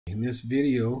In this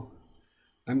video,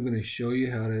 I'm going to show you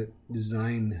how to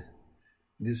design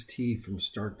this tee from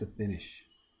start to finish.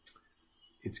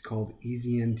 It's called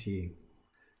Easy NT.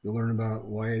 You'll learn about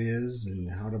why it is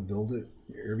and how to build it,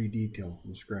 every detail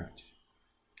from scratch.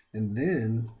 And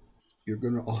then you're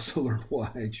going to also learn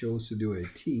why I chose to do a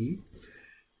tee.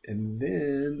 And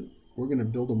then we're going to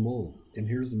build a mold. And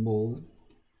here's the mold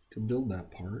to build that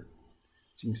part.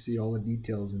 So you can see all the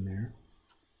details in there.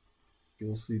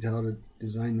 You'll see how to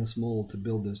design this mold to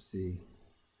build this tee.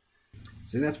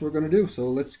 So that's what we're going to do. So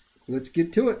let's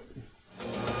get to it.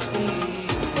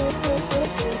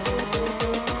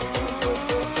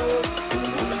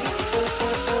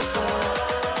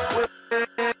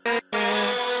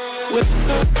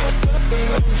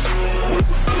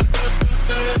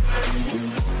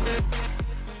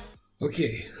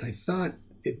 Okay, I thought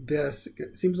it best.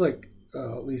 It seems like,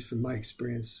 at least from my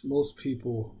experience, most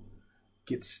people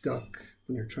get stuck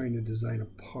when they're trying to design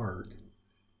a part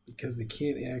because they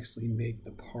can't actually make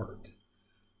the part.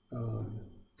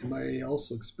 In my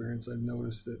also experience, I've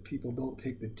noticed that people don't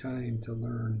take the time to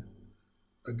learn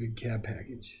a good CAD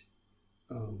package,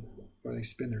 or they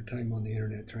spend their time on the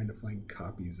internet trying to find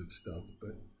copies of stuff.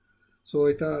 But so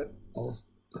I thought I'll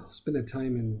spend the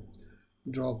time and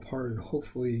draw a part, and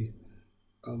hopefully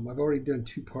I've already done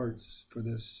 2 parts for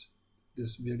this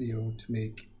video to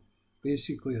make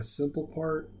basically a simple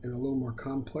part and a little more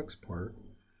complex part,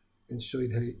 and show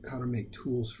you how to make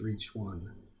tools for each one.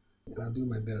 And I'll do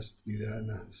my best to do that in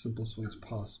the simplest way as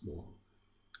possible.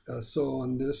 So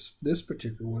on this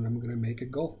particular one, I'm going to make a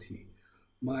golf tee.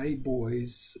 My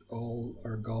boys all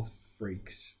are golf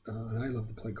freaks, and I love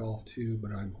to play golf too,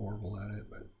 but I'm horrible at it.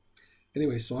 But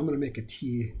anyway, so I'm going to make a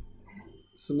tee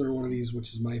similar to one of these,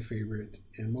 which is my favorite,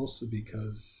 and mostly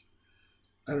because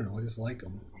I don't know, I just like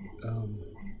them.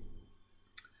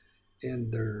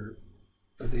 And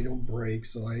they don't break,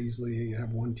 so I usually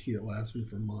have one tee that lasts me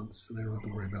for months, and I don't have to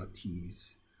worry about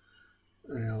tees.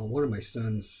 Now, one of my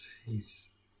sons,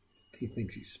 he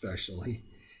thinks he's special.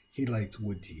 He likes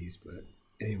wood tees, but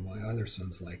anyway, my other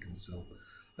sons like them. So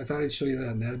I thought I'd show you that,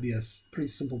 and that'd be a pretty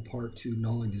simple part to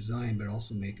not only design but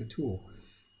also make a tool,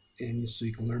 and so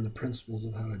you can learn the principles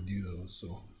of how to do those.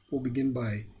 So we'll begin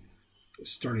by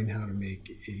starting how to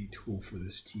make a tool for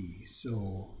this tee.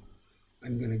 So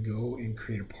I'm going to go and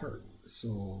create a part.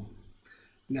 So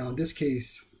now in this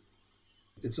case,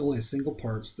 it's only a single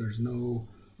part, so there's no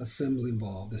assembly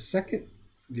involved. The second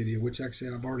video, which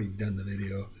actually I've already done the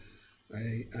video,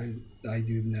 I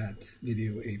do in that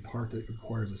video a part that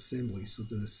requires assembly. So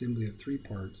it's an assembly of 3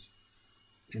 parts,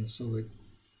 and so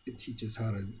it teaches how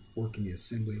to work in the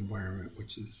assembly environment,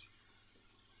 which is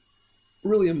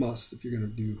really a must if you're going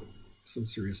to do some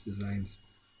serious designs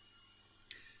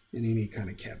in any kind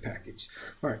of CAD package.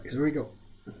 All right, so here we go.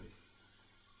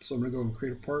 So I'm going to go and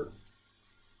create a part,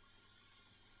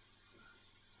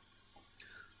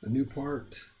 a new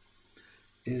part,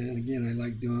 and again, I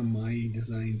like doing my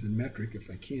designs in metric if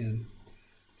I can,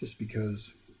 just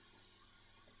because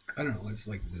I don't know, I just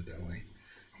like to do it that way.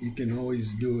 You can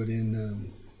always do it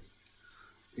in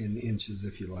inches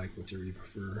if you like, whichever you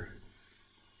prefer.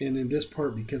 And in this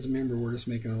part, because remember, we're just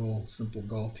making a little simple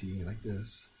golf tee like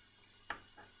this.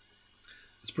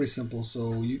 It's pretty simple.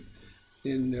 So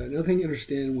another thing to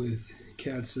understand with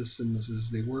CAD systems is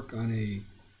they work on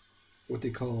what they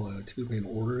call typically an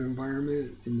ordered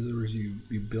environment. In other words,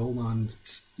 you build on,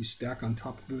 you stack on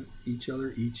top of each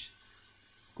other,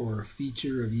 or a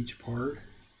feature of each part.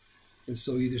 And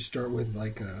so you just start with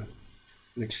like an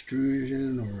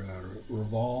extrusion or a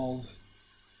revolve,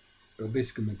 or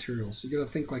basically material. So you got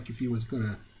to think like if you was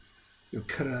gonna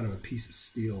cut it out of a piece of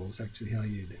steel, is actually how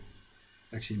you'd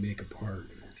actually make a part,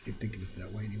 if you can think of it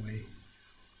that way anyway.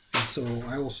 And so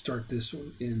I will start this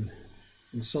one in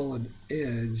solid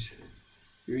edge.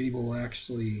 You're able to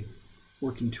actually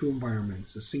work in 2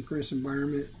 environments, a synchronous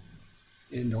environment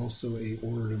and also a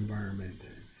ordered environment.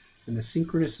 And the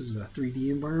synchronous is a 3D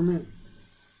environment.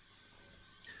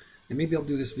 And maybe I'll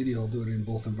do this video, I'll do it in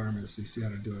both environments so you see how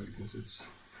to do it, because it's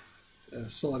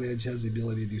solid edge has the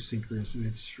ability to do synchronous, and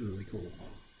it's really cool.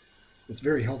 It's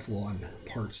very helpful on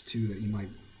parts too that you might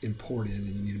import in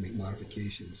and you need to make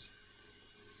modifications.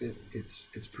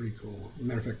 It's pretty cool. As a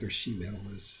matter of fact, their sheet metal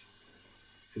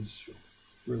is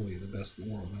really the best in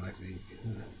the world, I think.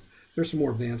 There's some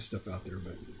more advanced stuff out there,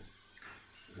 but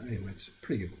anyway, it's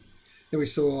pretty good. Anyway,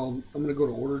 so I'm going to go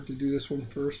to ordered to do this one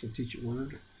first. I'll teach you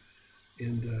ordered,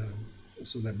 and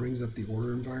so that brings up the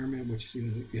order environment, which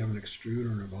you have an extrude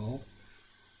or an revolve.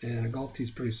 And a golf tee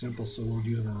is pretty simple, so we're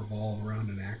using a revolve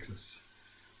around an axis.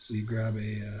 So you grab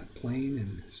a plane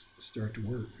and start to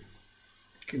work.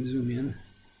 You can zoom in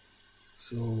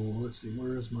So let's see,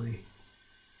 where is my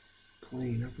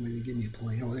plane? How come they give me a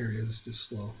plane? Oh, there it is. It's just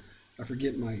slow. I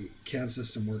forget my CAD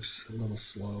system works a little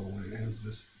slow when it has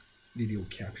this video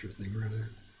capture thing right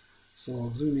there. So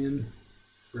I'll zoom in,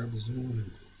 grab the zoom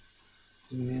and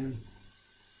zoom in,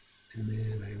 and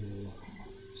then I will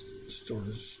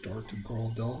start to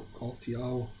golf tee.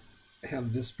 I'll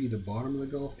have this be the bottom of the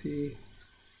golf tee,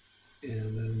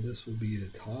 and then this will be the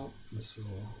top. And so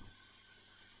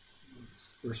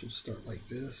first we'll start like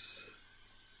this,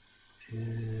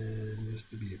 and just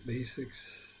to be at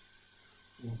basics,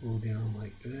 we'll go down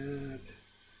like that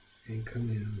and come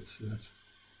in. So that's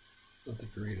not the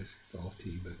greatest golf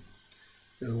tee, but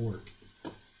it'll work.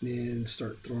 And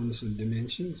start throwing some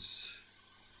dimensions.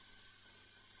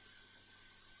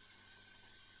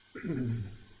 And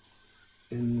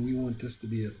we want this to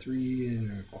be a 3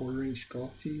 1/4 inch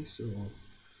golf tee, so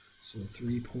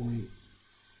 3.250,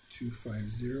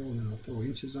 and then I'll throw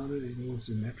inches on it. And it's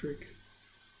metric,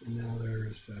 and now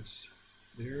that's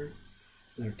there.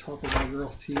 And our top of our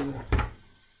golf tee, and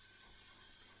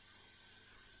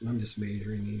I'm just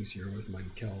measuring these here with my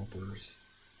calipers.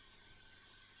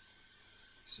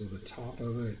 So the top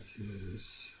of it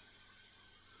is,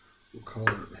 we'll call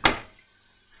it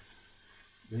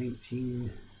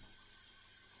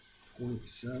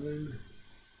 19.7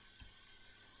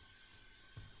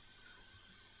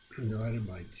 divided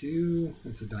by 2.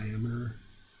 That's a diameter.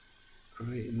 All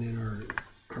right, and then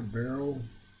our barrel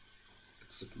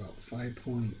looks like about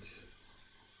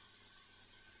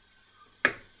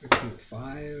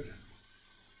 5.5.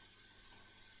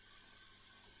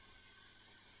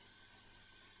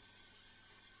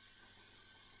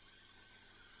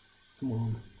 Come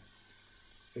on.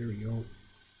 There we go.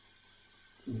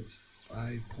 It's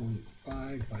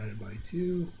 5.5 divided by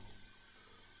 2.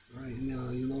 All right, now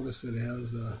you'll notice that it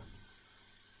has a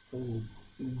little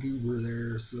goober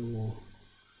there, so we'll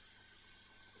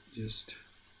just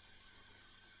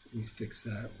fix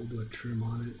that. We'll do a trim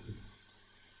on it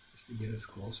just to get us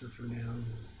closer for now.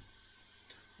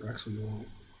 Or actually, we won't.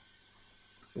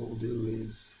 What we'll do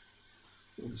is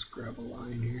we'll just grab a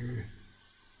line here,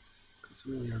 because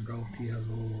really our golf tee has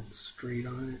a little straight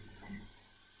on it,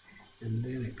 and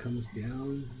then it comes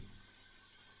down.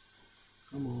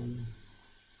 Come on.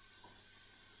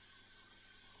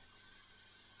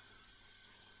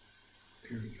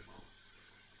 There we go.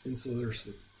 And so there's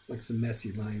like some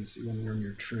messy lines. You want to learn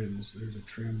your trims. There's a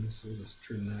trim, so we'll just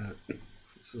trim that.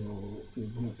 So we'll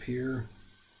come up here,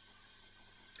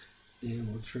 and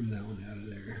we'll trim that one out of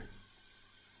there.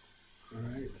 All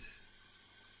right.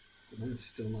 And it's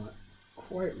still not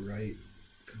quite right,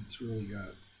 because it's really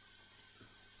got.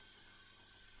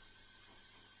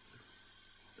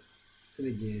 And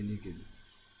again, you could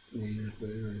measure, but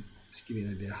just give you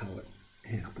an idea how it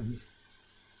happens.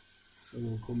 So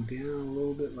we'll come down a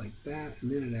little bit like that,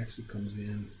 and then it actually comes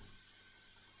in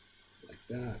like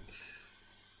that.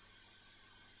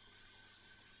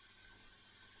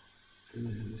 And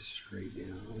then straight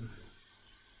down.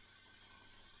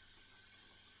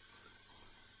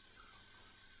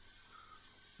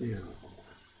 Now,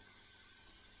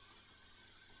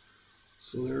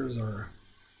 so there's our,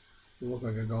 it'll look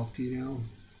like a golf tee now.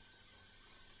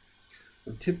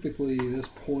 Now typically this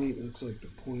point looks like the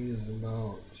point is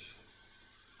about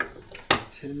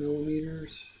 10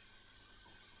 millimeters.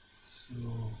 So,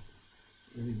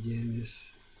 and again,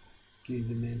 just getting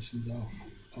dimensions off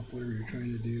whatever you're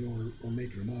trying to do, or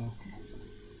making them up.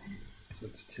 So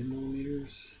it's 10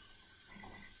 millimeters.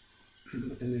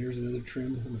 And then here's another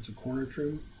trim, and it's a corner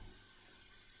trim.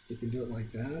 You can do it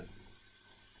like that,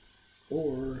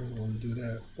 or want to do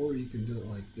that, or you can do it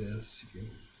like this. You can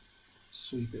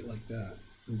sweep it like that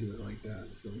and do it like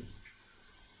that. So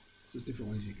there's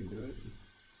different ways you can do it.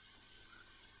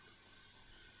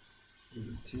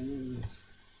 10.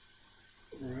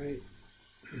 All right.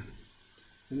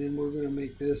 And then we're going to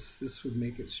make this would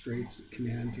make it straight. So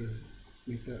command to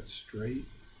make that straight.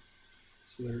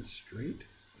 So there it's straight.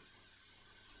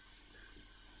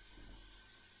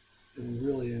 And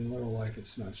really in real life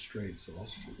it's not straight, so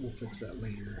we'll fix that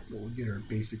later. But we'll get our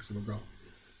basics of a golf.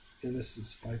 And this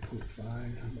is 5.5 by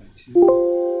 2.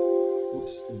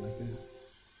 Oops, didn't like that.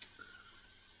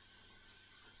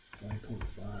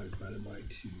 5.5 divided by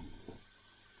 2.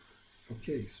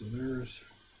 Okay, so there's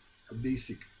our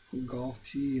basic golf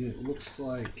tee, and it looks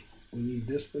like we need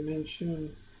this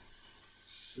dimension.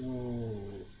 So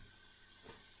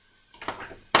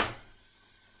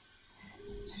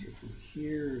from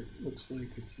here, it looks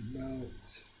like it's about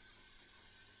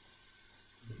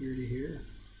here to here,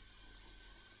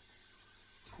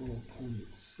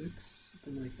 12.6,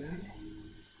 something like that.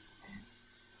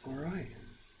 All right.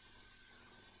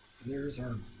 There's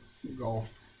our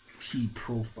golf tee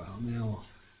profile. Now,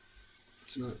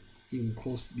 it's not even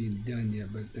close to being done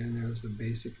yet, but then there's the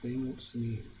basic thing. Oops,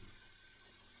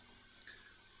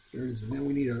 there it is. And then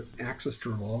we need an axis to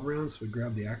revolve around, so we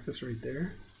grab the axis right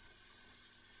there.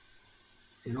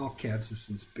 And all CAD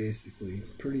systems basically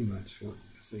pretty much look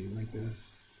the same like this.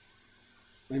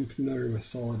 I'm familiar with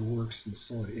SolidWorks and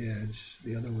Solid Edge.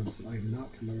 The other ones I'm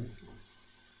not familiar with.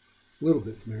 A little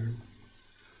bit familiar.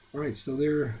 Alright, so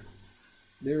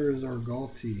there is our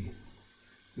golf tee.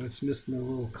 But it's missing a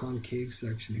little concave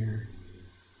section here.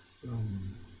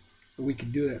 But we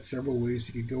could do that several ways.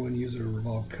 You could go and use a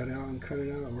revolve cutout and cut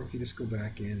it out, or you could just go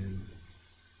back in and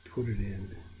put it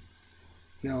in.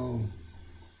 Now,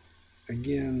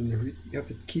 again, you have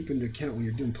to keep into account when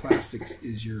you're doing plastics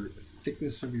is your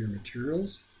thickness of your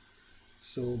materials.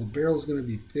 So the barrel is going to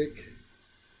be thick,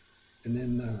 and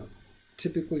then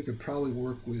typically you could probably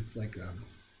work with like a,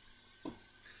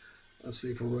 let's say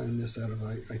if we're running this out of,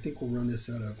 I think we'll run this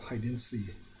out of high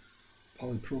density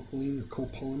polypropylene, a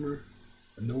copolymer,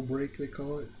 a no break they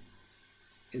call it,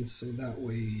 and so that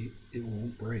way it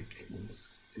won't break once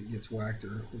it gets whacked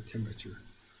or with temperature.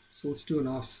 So let's do an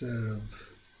offset of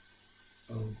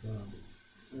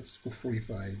let's go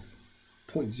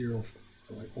 45.0,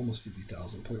 like almost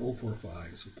 50,000,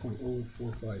 0.045, so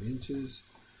 0.045 inches,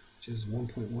 which is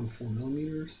 1.14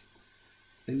 millimeters.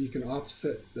 And you can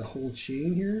offset the whole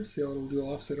chain here. See how it'll do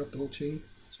offset up the whole chain?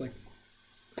 So I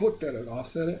click that and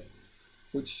offset it,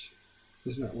 which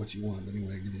is not what you want, but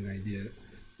anyway, to give you an idea,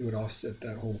 it would offset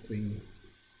that whole thing,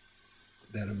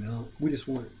 that amount. We just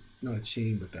want not a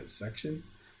chain, but that section.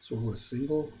 So we'll go to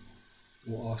single,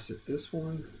 we'll offset this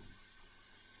one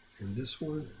and this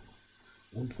one,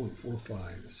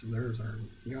 1.45. So there's our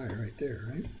guy right there,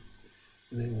 right?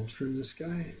 And then we'll trim this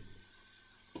guy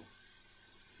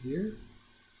here.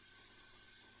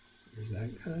 There's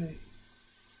that guy.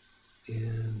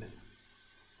 And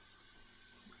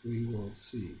we will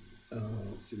see.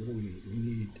 Let's see, what do we need? We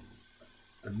need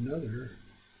another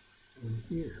one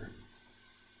here.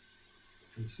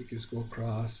 And so you can just go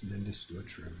across and then just do a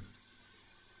trim.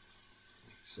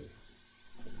 So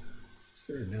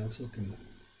there, now it's looking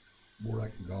more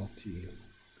like a golf tee.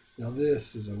 Now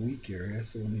this is a weak area,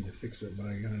 so we'll need to fix it, but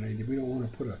I got an idea. We don't want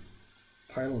to put a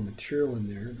pile of material in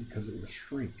there because it will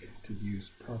shrink to use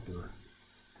proper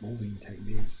molding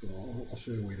techniques, so I'll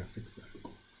show you a way to fix that.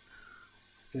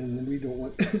 And then we don't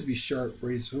want it to be sharp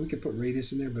radius, so we could put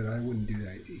radius in there, but I wouldn't do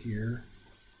that here.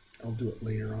 I'll do it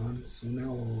later on. So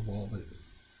now we'll revolve it.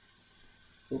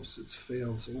 Oops, it's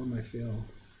failed. So where my fail?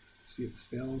 See, it's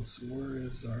failed. So where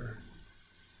is our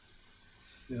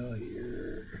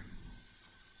failure?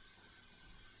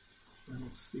 I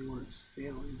don't see where it's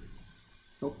failing.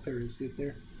 Oh, there it is. See it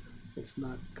there? It's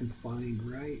not confined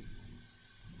right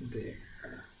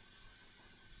there.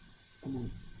 Come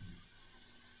on.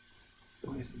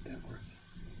 Why isn't that working?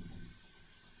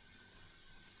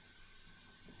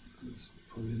 Let's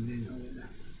put it in there.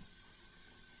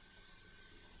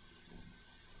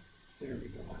 There we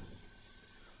go.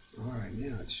 Alright,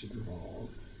 now it should revolve.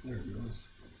 There it goes.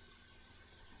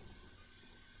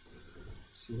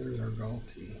 So there's our golf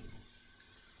tee.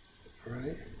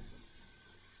 Alright.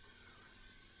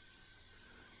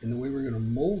 And the way we're going to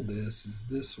mold this is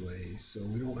this way, so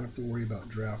we don't have to worry about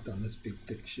draft on this big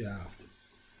thick shaft.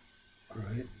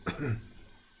 Alright. And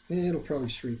it'll probably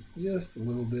shrink just a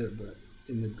little bit, but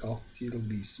in the golf tee it'll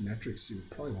be symmetric, so you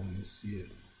probably won't even see it.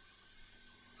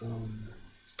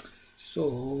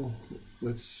 So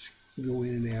let's go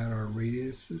in and add our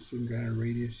radiuses. So we've got our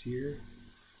radius here.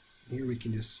 Here we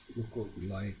can just look what we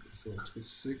like. So let's go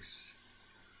 6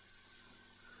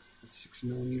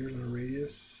 millimeters on a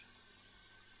radius.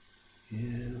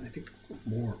 And I think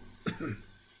more. Let's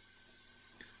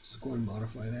go and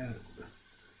modify that.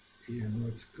 And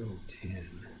let's go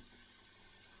 10.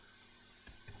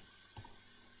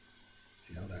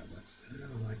 See how that looks. I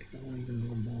don't know, I think I want even a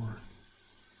little more.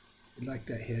 I'd like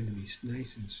that head to be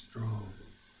nice and strong.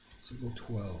 So go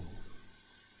 12.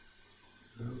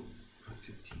 Oh,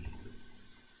 15.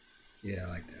 Yeah, I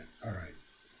like that. Alright.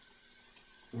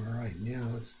 Alright, now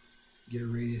let's get a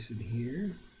radius in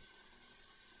here.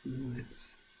 That's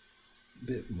a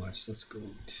bit much. Let's go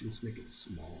to, let's make it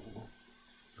small.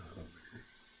 Not up here.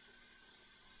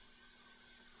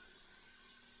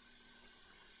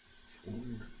 4.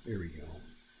 There we go.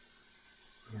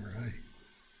 Alright.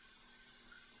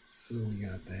 So we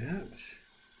got that.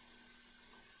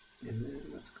 And then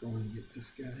let's go and get this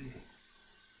guy.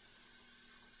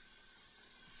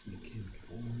 Let's make him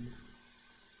 4.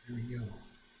 There we go.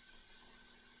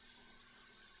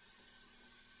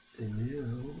 And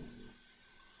now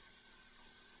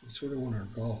we sort of want our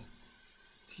golf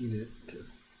to get it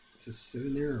to sit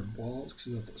in there, or balls,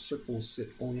 because the circle will sit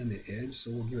only on the edge,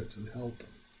 so we'll give it some help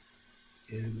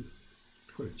and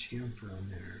put a chamfer on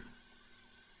there.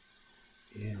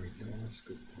 There we go. Let's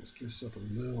give ourselves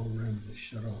a little rim to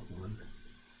shut off on.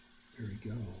 There we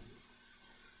go.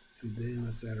 And then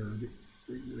let's add a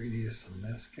radius on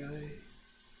this guy.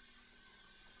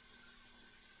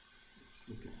 Let's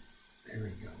look at, there we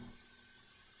go.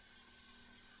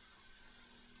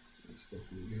 That's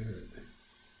looking good.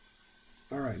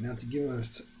 Alright, now to give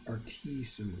our T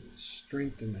some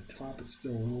strength in the top, it's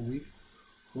still a little weak.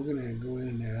 We're going to go in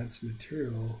and add some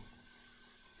material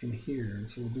in here. And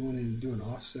so we'll do an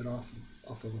offset off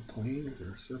of a plane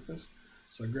or surface.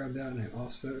 So I grab that and I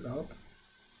offset it up.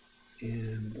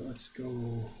 And let's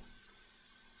go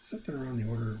something around the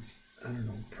order of, I don't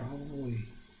know, probably,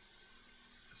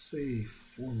 let's say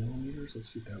 4 millimeters. Let's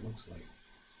see what that looks like.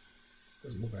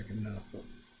 Doesn't look like enough, but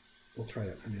we'll try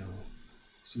that for now.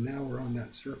 So now we're on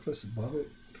that surface above it,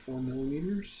 4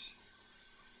 millimeters.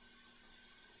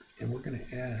 And we're going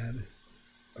to add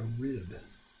a rib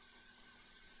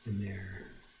in there.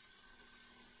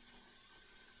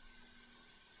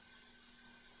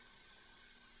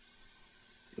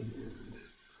 And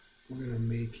we're going to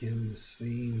make him the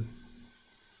same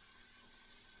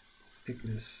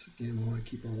thickness. Again, we want to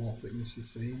keep our wall thickness the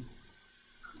same.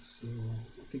 So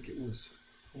I think it was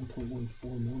 1.14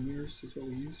 millimeters is what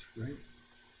we used, right?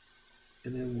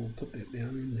 And then we'll put that down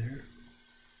in there.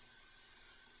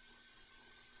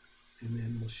 And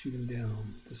then we'll shoot him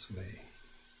down this way.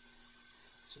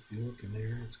 So if you look in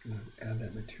there, it's going to add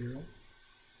that material.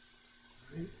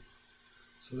 All right?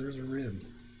 So there's a rib.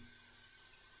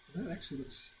 That actually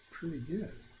looks pretty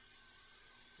good.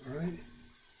 All right?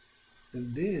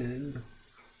 And then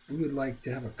we would like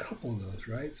to have a couple of those,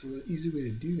 right? So the easy way to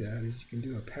do that is you can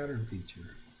do a pattern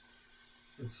feature.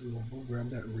 And so we'll grab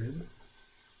that rib.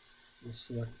 We'll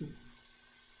select it.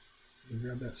 And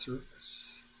grab that surface.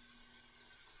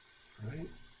 All right?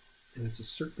 And it's a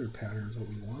circular pattern is what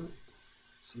we want.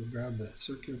 So we'll grab the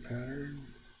circular pattern,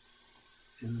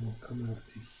 and then we'll come out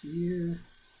to here,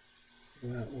 go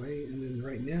that way, and then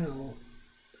right now,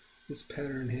 this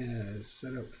pattern has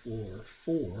set up for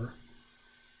 4.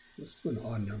 Let's do an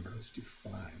odd number. Let's do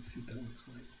 5. See what that looks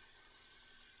like.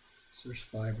 So there's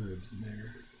 5 ribs in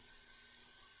there.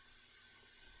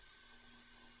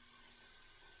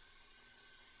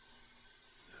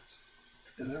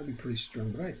 And that would be pretty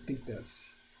strong, but I think that's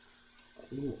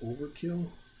a little overkill.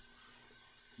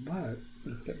 But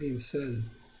that being said,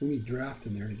 we need draft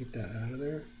in there to get that out of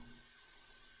there.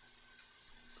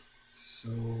 So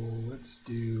let's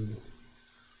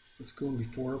go in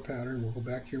before our pattern. We'll go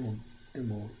back here and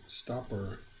we'll stop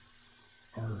our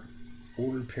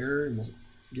ordered pair, and we'll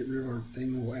get rid of our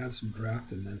thing, and we'll add some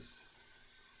draft in this.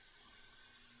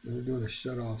 And we're doing a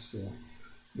shut off, so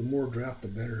the more draft the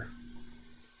better.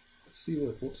 Let's see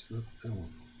what, whoops, not that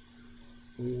one.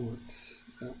 We want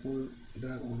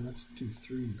that one, let's do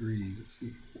 3 degrees. Let's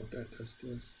see what that does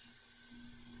to us.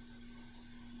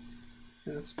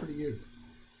 Yeah, that's pretty good.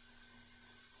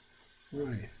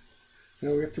 Right.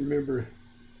 Now we have to remember,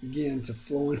 again, to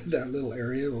flow into that little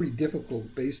area. Pretty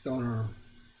difficult based on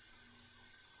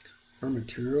our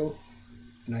material.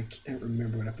 And I can't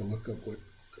remember, I'd have to look up what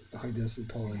high density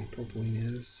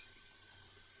polypropylene is.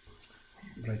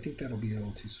 But I think that'll be a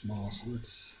little too small, so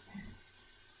let's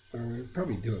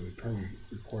probably do it. We probably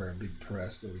require a big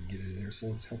press so we can get it in there. So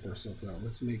let's help ourselves out.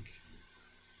 Let's make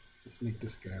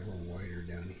this guy a little wider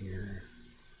down here.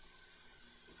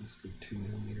 Let's go 2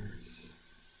 millimeters.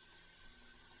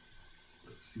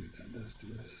 Let's see what that does to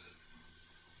us.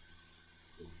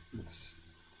 It's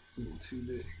a little too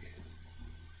big.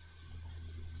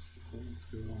 So let's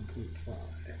go 1.5.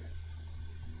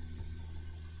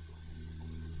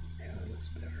 Yeah, that looks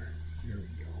better. There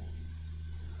we go.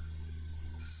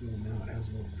 So now it has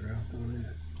a little draft on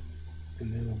it.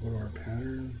 And then we'll go to our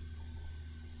pattern.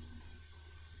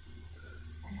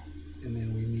 And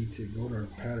then we need to go to our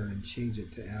pattern and change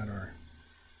it to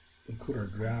include our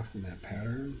draft in that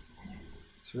pattern.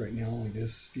 So right now only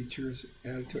this feature is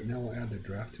added to it. Now we'll add the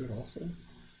draft to it also.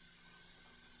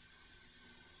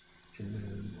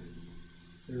 And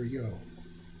there we go.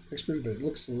 Looks pretty, but it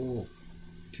looks a little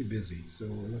too busy, so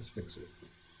let's fix it.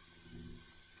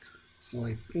 So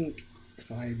I think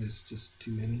 5 is just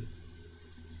too many.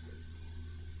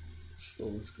 So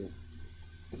let's go.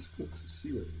 Let's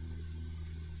see what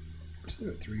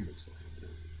 3 looks like.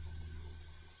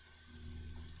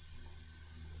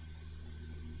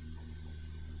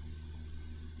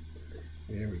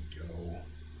 There we go.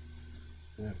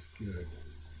 That's good.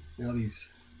 Now these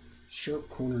sharp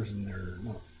corners in there are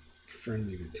not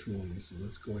friendly to tooling, so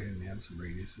let's go ahead and add some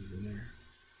radiuses in there.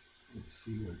 Let's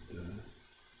see what's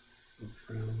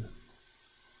around it.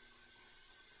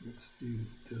 Let's do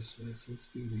this way. So let's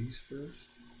do these first.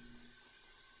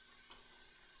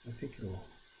 I think it'll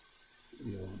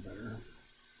be a little better.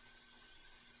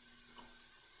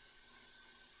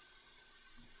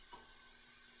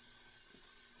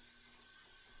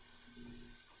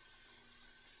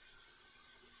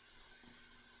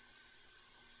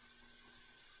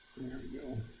 There we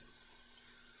go.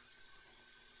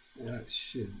 That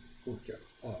should work out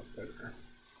a lot better.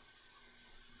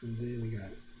 And then we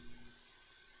got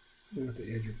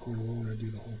the edge or corner. We want to do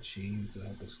the whole chain to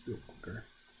help us do it quicker.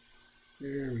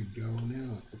 There we go.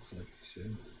 Now it looks like it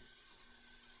should.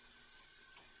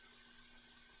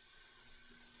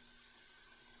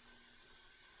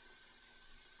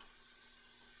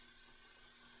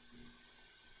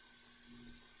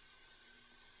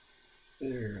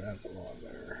 There, that's a lot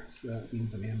better. So that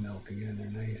means the end mill can get in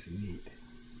there nice and neat.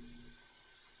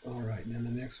 Alright, now the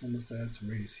next one, let's add some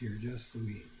radius here just so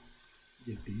we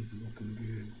get these looking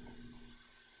good.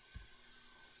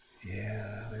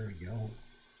 Yeah, there we go.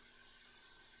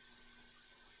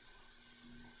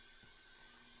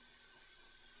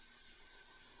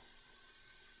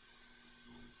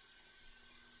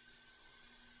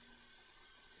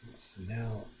 So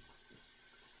now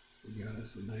we got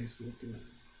us a nice looking.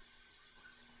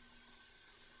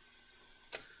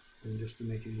 And just to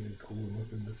make it even cooler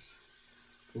looking, let's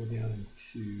go down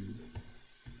into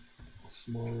a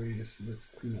small radius and let's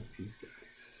clean up these guys.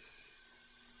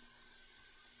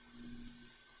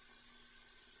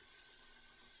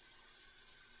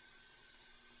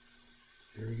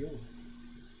 There we go.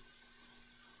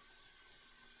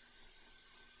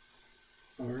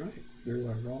 Alright, there's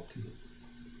our golf team.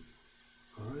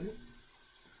 Alright.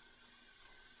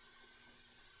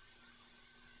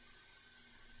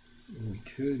 We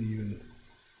could even,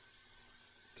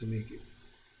 to make it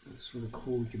sort of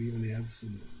cool, we could even add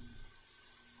some,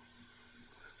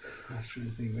 I was trying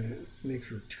to think, but it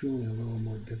makes our tooling a little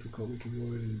more difficult. We could go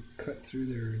ahead and cut through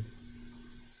there. And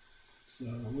so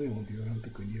we won't do it. I don't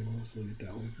think we need. We'll just leave it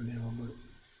that way for now. But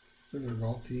there's our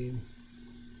golf team.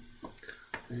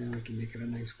 And we can make it a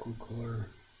nice cool color.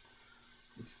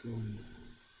 Let's go and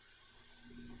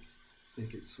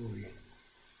make it so we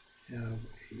have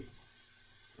a,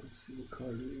 let's see, what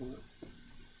color do we want?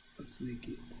 Let's make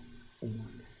it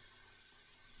orange.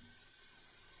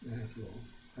 That's a little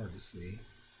hard to see.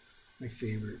 My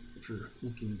favorite for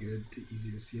looking good, to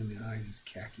easy to see on the eyes, is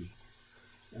khaki.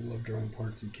 I love drawing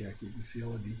parts in khaki. You can see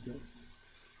all the details.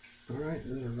 Alright,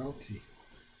 there's our golf tee.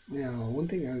 Now, one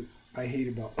thing I hate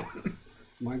about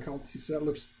my golf tee, so that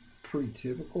looks pretty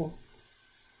typical.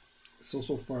 So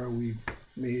far we've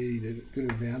made a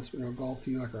good advancement in our golf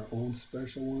tee, like our own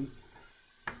special one.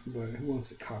 But who wants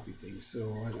to copy things?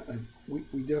 So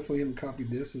we definitely haven't copied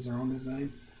this as our own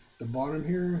design. The bottom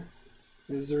here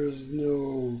is there's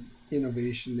no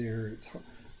innovation there. It's hard.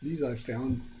 These I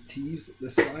found tees, the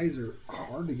size are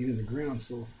hard to get in the ground.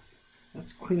 So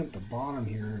let's clean up the bottom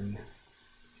here and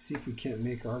see if we can't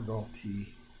make our golf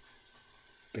tee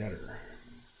better.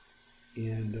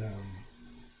 And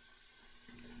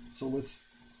so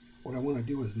what I want to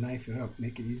do is knife it up,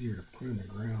 make it easier to put in the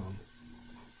ground.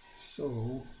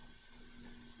 So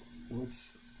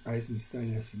let's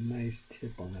Eisenstein has a nice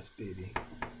tip on this baby.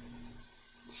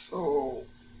 So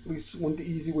at least the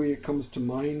easy way it comes to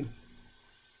mind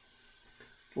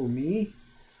for me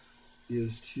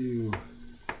is to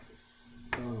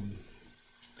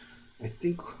I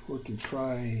think we can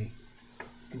try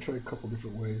a couple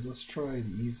different ways. Let's try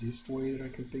the easiest way that I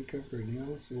can think of right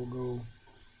now. So we'll go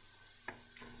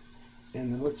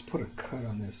and then let's put a cut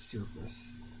on this surface.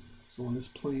 So on this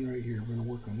plane right here, we're going to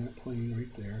work on that plane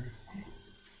right there.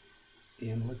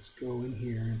 And let's go in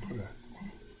here and put a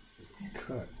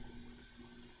cut.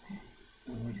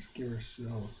 And let's give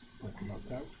ourselves like about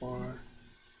that far.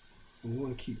 And we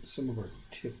want to keep some of our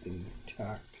tip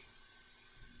intact.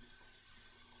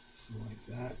 So like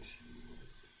that.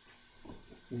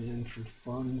 And for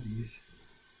funsies,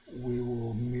 we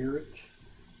will mirror it.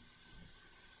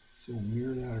 So we'll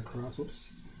mirror that across. Whoops.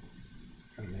 It's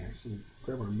kind of nice. So we'll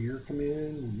grab our mirror, come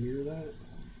in, we'll mirror that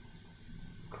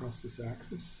across this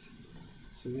axis.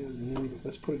 So then, and then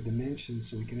let's put a dimension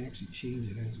so we can actually change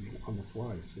it as we on the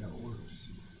fly to see how it works.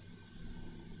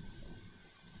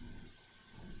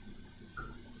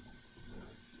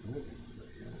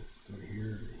 Let's go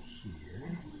here to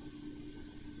here.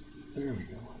 There we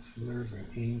go. So there's an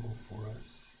angle for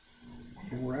us.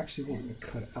 And we're actually wanting to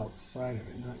cut outside of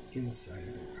it, not inside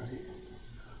of it, right?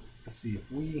 Let's see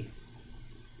if we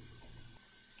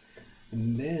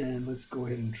And then let's go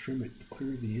ahead and trim it to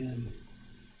clear the end.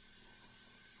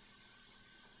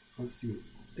 Let's see what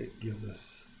it gives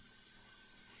us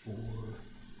for.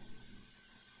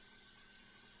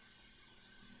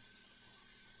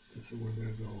 And so we're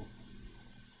going to go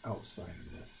outside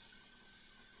of this.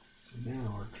 So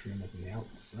now our trim is on the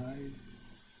outside.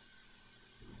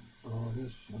 Oh, it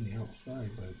is on the outside,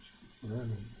 but it's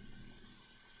running.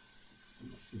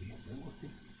 Let's see, is that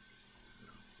working?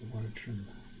 We want to trim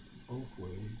both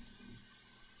ways.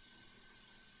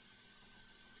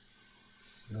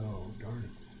 So, darn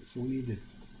it. So we need to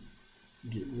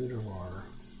get rid of our,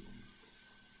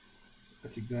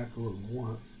 that's exactly what we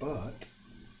want, but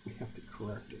we have to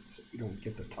correct it so we don't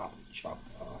get the top chopped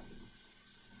off.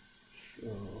 So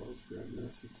let's grab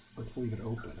this, let's leave it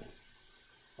open.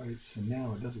 Alright, so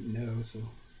now it doesn't know, so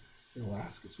it'll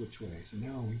ask us which way. So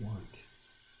now we want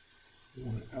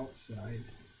it outside.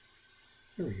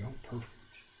 There we go, perfect.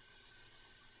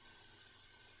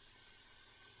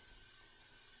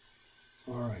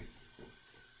 Alright,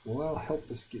 well that'll help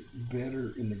us get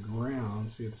better in the ground.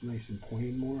 See, it's nice and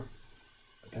pointed more,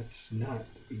 but that's not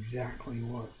exactly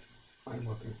what I'm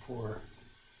looking for.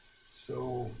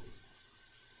 So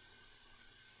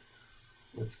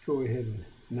let's go ahead and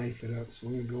knife it up. So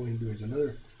we're going to go into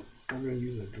another, we're going to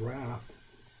use a draft.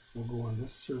 We'll go on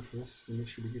this surface. We'll make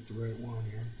sure we get the right one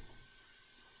here.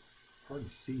 Hard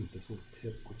to see with this little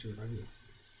tip, whichever it is.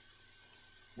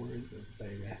 Where is it,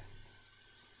 baby?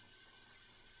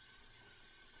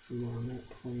 So we're on that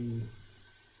plane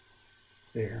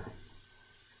there.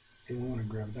 And we want to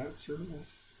grab that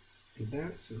surface and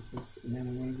that surface, and then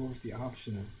we want to go with the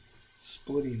option of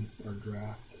splitting our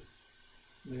draft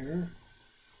there.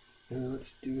 And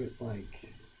let's do it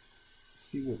like,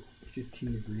 see what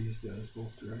 15 degrees does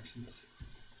both directions.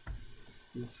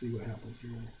 We'll see what happens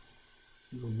here.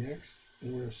 We'll go next,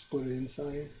 and we're going to split it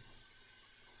inside.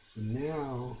 So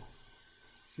now,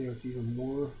 see how it's even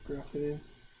more drafted in?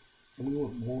 And we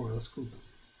want more. Let's go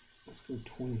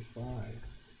 25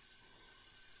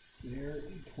 there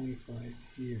and 25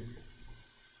 here.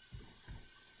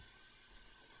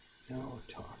 Now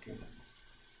we're talking.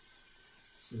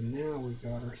 So now we've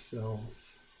got ourselves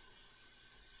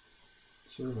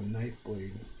sort of a knife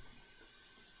blade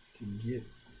to get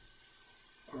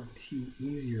our tee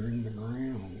easier in the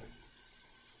ground.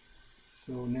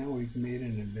 So now we've made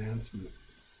an advancement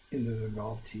into the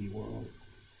golf tee world.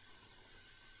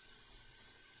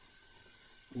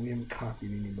 We haven't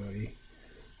copied anybody.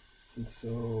 And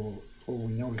so, oh,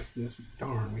 we noticed this.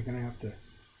 Darn, we're gonna have to,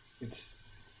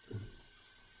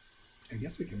 I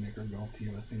guess we can make our golf tee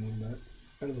a thing like that.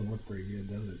 That doesn't look very good,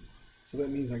 does it? So that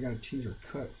means I gotta change our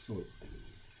cut so it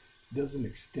doesn't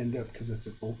extend up because it's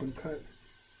an open cut.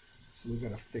 So we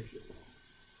gotta fix it.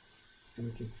 And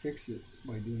we can fix it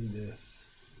by doing this.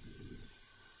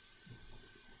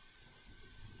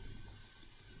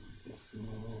 So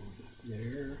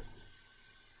there.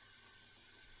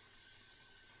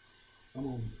 Come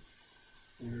on.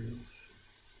 There it is.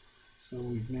 So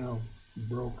we've now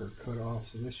broke or cut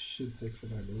off, so this should fix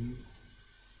it, I believe.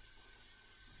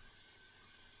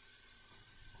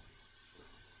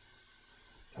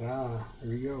 Ta-da! There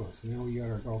we go. So now we got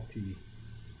our golf tee.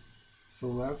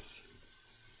 So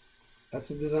that's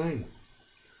the design.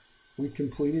 We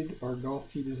completed our golf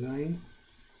tee design.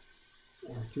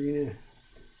 Our 3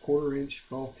 1/4 inch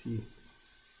golf tee.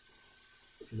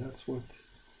 And that's what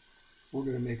we're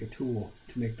going to make a tool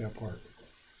to make that part.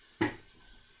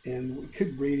 And we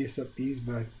could radius up these,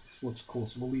 but this looks cool,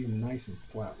 so we'll leave them nice and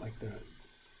flat like that.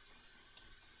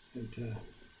 And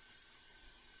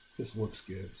this looks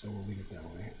good, so we'll leave it that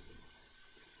way.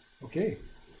 Okay,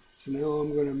 so now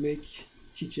I'm going to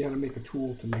teach you how to make a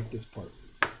tool to make this part.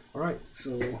 Alright,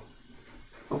 so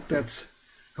hope that's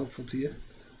helpful to you.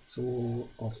 So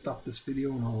I'll stop this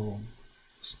video and I'll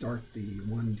start the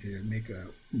one to make a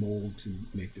mold to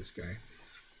make this guy.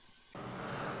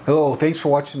 Hello, thanks for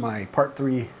watching my part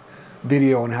 3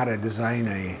 video on how to design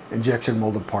a injection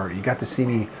molded part. You got to see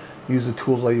me use the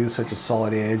tools I use, such as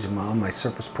Solid Edge on my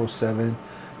Surface Pro 7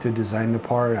 to design the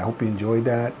part. I hope you enjoyed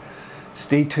that.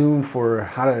 Stay tuned for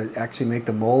how to actually make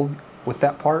the mold with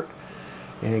that part,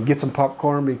 and get some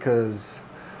popcorn because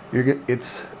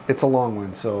it's a long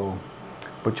one. So,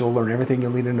 but you'll learn everything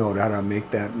you'll need to know how to make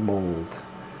that mold.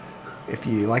 If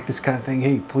you like this kind of thing,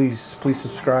 hey, please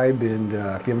subscribe, and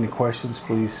if you have any questions,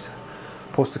 please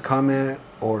post a comment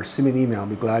or send me an email. I'll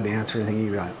be glad to answer anything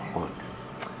you want.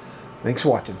 Thanks for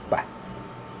watching. Bye.